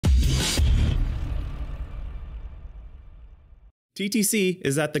TTC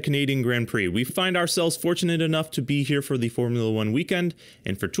is at the Canadian Grand Prix. We find ourselves fortunate enough to be here for the Formula One weekend,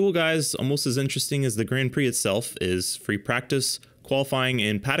 and for Tool Guys, almost as interesting as the Grand Prix itself is free practice, qualifying,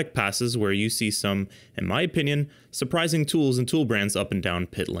 and paddock passes where you see some, in my opinion, surprising tools and tool brands up and down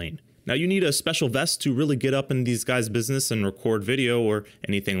pit lane. Now, you need a special vest to really get up in these guys' business and record video or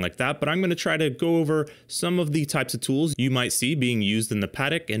anything like that, but I'm going to try to go over some of the types of tools you might see being used in the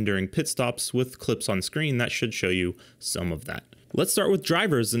paddock and during pit stops with clips on screen that should show you some of that. Let's start with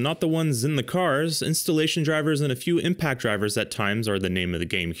drivers, and not the ones in the cars. Installation drivers and a few impact drivers at times are the name of the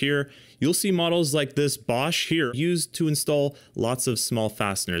game here. You'll see models like this Bosch here used to install lots of small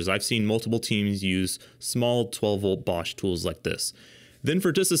fasteners. I've seen multiple teams use small 12-volt Bosch tools like this. Then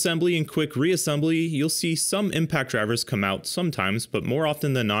for disassembly and quick reassembly, you'll see some impact drivers come out sometimes, but more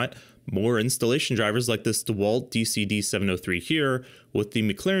often than not, more installation drivers like this DeWalt DCD703 here, with the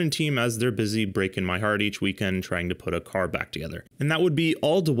McLaren team as they're busy breaking my heart each weekend trying to put a car back together. And that would be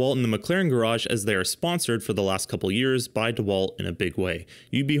all DeWalt in the McLaren garage, as they are sponsored for the last couple years by DeWalt in a big way.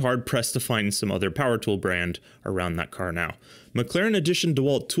 You'd be hard pressed to find some other power tool brand around that car now. McLaren Edition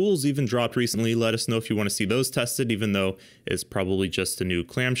DeWalt tools even dropped recently. Let us know if you want to see those tested, even though it's probably just a new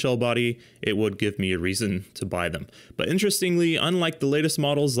clamshell body. It would give me a reason to buy them. But interestingly, unlike the latest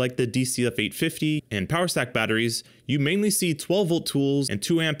models like the DCF850 and PowerStack batteries, you mainly see 12-volt tools and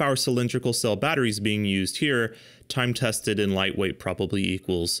 2 amp hour cylindrical cell batteries being used here. Time tested and lightweight probably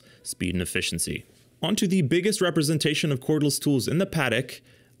equals speed and efficiency. On to the biggest representation of cordless tools in the paddock,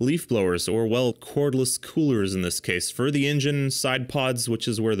 leaf blowers, or well, cordless coolers in this case, for the engine, side pods, which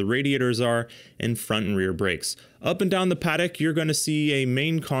is where the radiators are, and front and rear brakes. Up and down the paddock, you're going to see a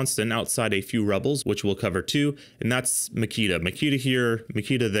main constant outside a few rebels, which we'll cover too, and that's Makita. Makita here,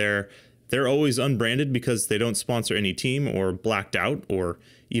 Makita there. They're always unbranded because they don't sponsor any team or blacked out or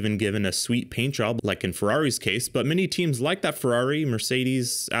even given a sweet paint job like in Ferrari's case, but many teams like that Ferrari,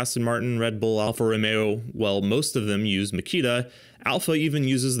 Mercedes, Aston Martin, Red Bull, Alfa Romeo, well, most of them use Makita. Alfa even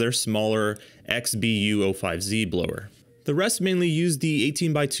uses their smaller XBU05Z blower. The rest mainly use the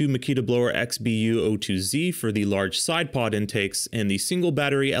 18x2 Makita blower XBU02Z for the large side pod intakes, and the single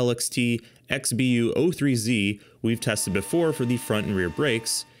battery LXT XBU03Z we've tested before for the front and rear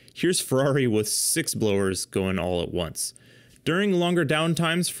brakes. Here's Ferrari with 6 blowers going all at once. During longer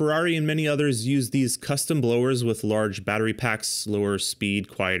downtimes, Ferrari and many others use these custom blowers with large battery packs, lower speed,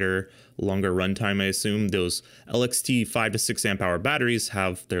 quieter, longer runtime. I assume those LXT 5 to 6 amp hour batteries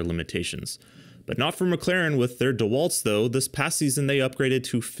have their limitations. But not for McLaren with their DeWalts though. This past season they upgraded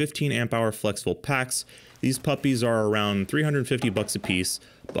to 15 amp hour flexible packs. These puppies are around $350 a piece,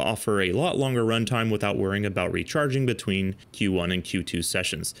 but offer a lot longer runtime without worrying about recharging between Q1 and Q2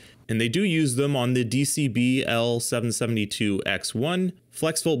 sessions. And they do use them on the DCB L772X1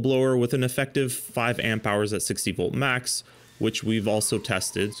 FlexVolt blower with an effective 5 amp hours at 60 volt max, which we've also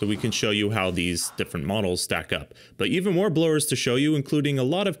tested, so we can show you how these different models stack up. But even more blowers to show you, including a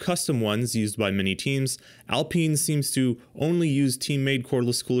lot of custom ones used by many teams. Alpine seems to only use team-made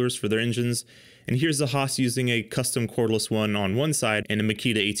cordless coolers for their engines. And here's the Haas using a custom cordless one on one side and a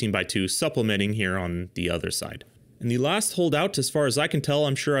Makita 18x2 supplementing here on the other side. And the last holdout, as far as I can tell,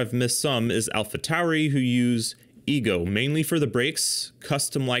 I'm sure I've missed some, is AlphaTauri, who use Ego mainly for the brakes,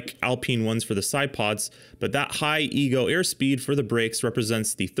 custom like Alpine ones for the side pods, but that high Ego airspeed for the brakes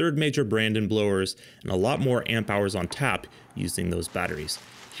represents the third major brand in blowers and a lot more amp hours on tap using those batteries.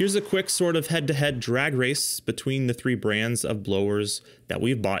 Here's a quick sort of head-to-head drag race between the 3 brands of blowers that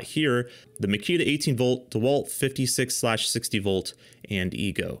we've bought here: the Makita 18-volt, DeWalt 56/60-volt, and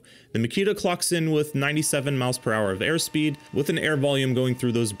Ego. The Makita clocks in with 97 miles per hour of airspeed with an air volume going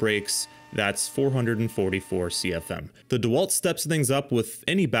through those brakes that's 444 CFM. The DeWalt steps things up with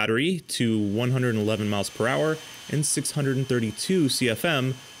any battery to 111 miles per hour and 632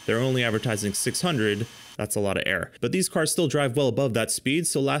 CFM. They're only advertising 600. That's a lot of air. But these cars still drive well above that speed,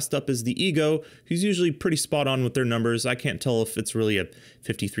 so last up is the Ego, who's usually pretty spot on with their numbers. I can't tell if it's really a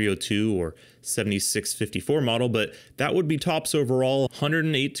 5302 or 7654 model, but that would be tops overall,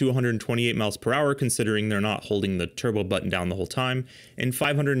 108 to 128 miles per hour, considering they're not holding the turbo button down the whole time, and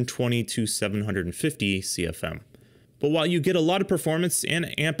 520 to 750 CFM. But while you get a lot of performance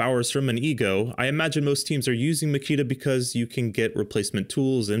and amp hours from an Ego, I imagine most teams are using Makita because you can get replacement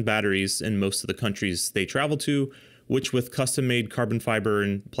tools and batteries in most of the countries they travel to, which with custom-made carbon fiber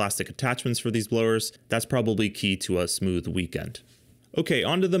and plastic attachments for these blowers, that's probably key to a smooth weekend. Okay,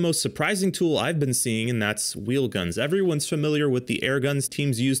 on to the most surprising tool I've been seeing, and that's wheel guns. Everyone's familiar with the air guns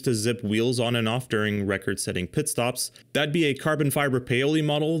teams use to zip wheels on and off during record-setting pit stops. That'd be a carbon fiber Paoli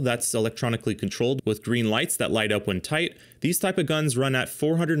model that's electronically controlled with green lights that light up when tight. These type of guns run at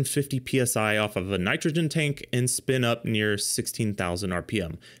 450 psi off of a nitrogen tank and spin up near 16,000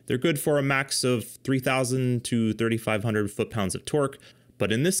 RPM. They're good for a max of 3,000 to 3,500 foot-pounds of torque,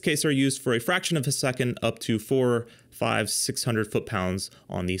 but in this case are used for a fraction of a second up to 400, 500, 600 foot-pounds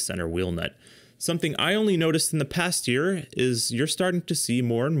on the center wheel nut. Something I only noticed in the past year is you're starting to see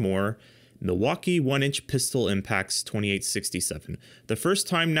more and more Milwaukee 1-inch pistol impacts 2867. The first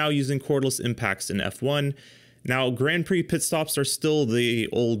time now using cordless impacts in F1. Now, Grand Prix pit stops are still the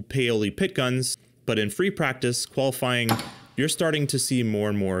old Paoli pit guns, but in free practice, qualifying, you're starting to see more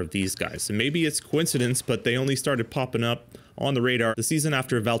and more of these guys. And maybe it's coincidence, but they only started popping up on the radar the season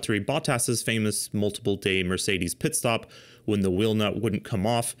after Valtteri Bottas's famous multiple-day Mercedes pit stop when the wheel nut wouldn't come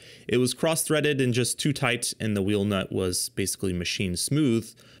off. It was cross-threaded and just too tight, and the wheel nut was basically machined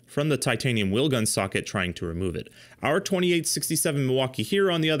smooth from the titanium wheel gun socket trying to remove it. Our 2867 Milwaukee here,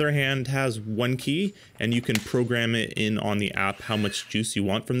 on the other hand, has one key, and you can program it in on the app how much juice you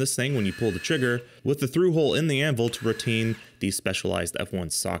want from this thing when you pull the trigger, with the through hole in the anvil to retain the specialized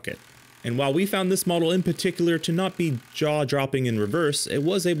F1 socket. And while we found this model in particular to not be jaw-dropping in reverse, it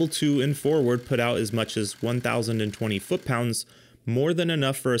was able to, in forward, put out as much as 1,020 foot-pounds, more than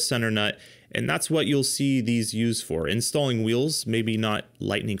enough for a center nut, and that's what you'll see these used for. Installing wheels, maybe not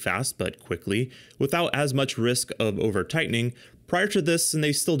lightning fast, but quickly, without as much risk of over-tightening. Prior to this, and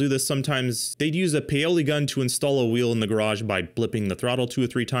they still do this sometimes, they'd use a Paoli gun to install a wheel in the garage by blipping the throttle 2 or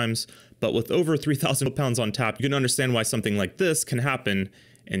 3 times, but with over 3,000 pounds on tap, you can understand why something like this can happen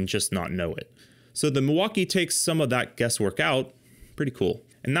and just not know it. So the Milwaukee takes some of that guesswork out. Pretty cool.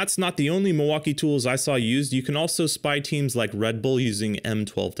 And that's not the only Milwaukee tools I saw used. You can also spy teams like Red Bull using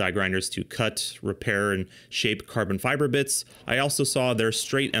M12 die grinders to cut, repair, and shape carbon fiber bits. I also saw their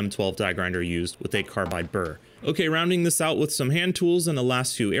straight M12 die grinder used with a carbide burr. Okay, rounding this out with some hand tools and the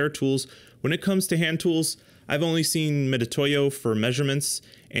last few air tools. When it comes to hand tools, I've only seen Mitutoyo for measurements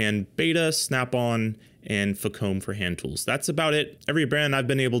and Beta, Snap-on, and Facom for hand tools. That's about it. Every brand I've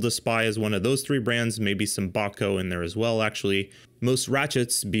been able to spy is one of those 3 brands, maybe some Bahco in there as well actually, most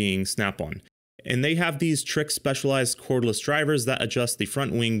ratchets being Snap-on. And they have these trick specialized cordless drivers that adjust the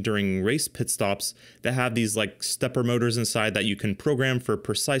front wing during race pit stops that have these like stepper motors inside that you can program for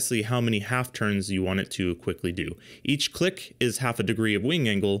precisely how many half turns you want it to quickly do. Each click is half a degree of wing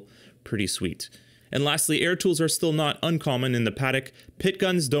angle. Pretty sweet. And lastly, air tools are still not uncommon in the paddock. Pit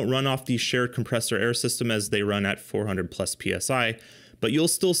guns don't run off the shared compressor air system as they run at 400 plus PSI, but you'll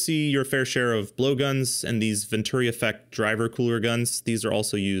still see your fair share of blowguns and these Venturi effect driver cooler guns. These are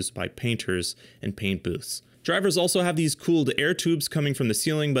also used by painters and paint booths. Drivers also have these cooled air tubes coming from the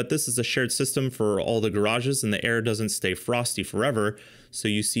ceiling, but this is a shared system for all the garages and the air doesn't stay frosty forever, so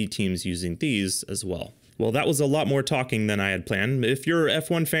you see teams using these as well. Well, that was a lot more talking than I had planned. If you're an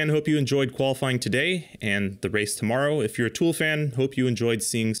F1 fan, hope you enjoyed qualifying today and the race tomorrow. If you're a tool fan, hope you enjoyed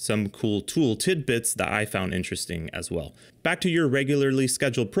seeing some cool tool tidbits that I found interesting as well. Back to your regularly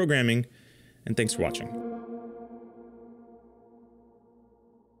scheduled programming, and thanks for watching.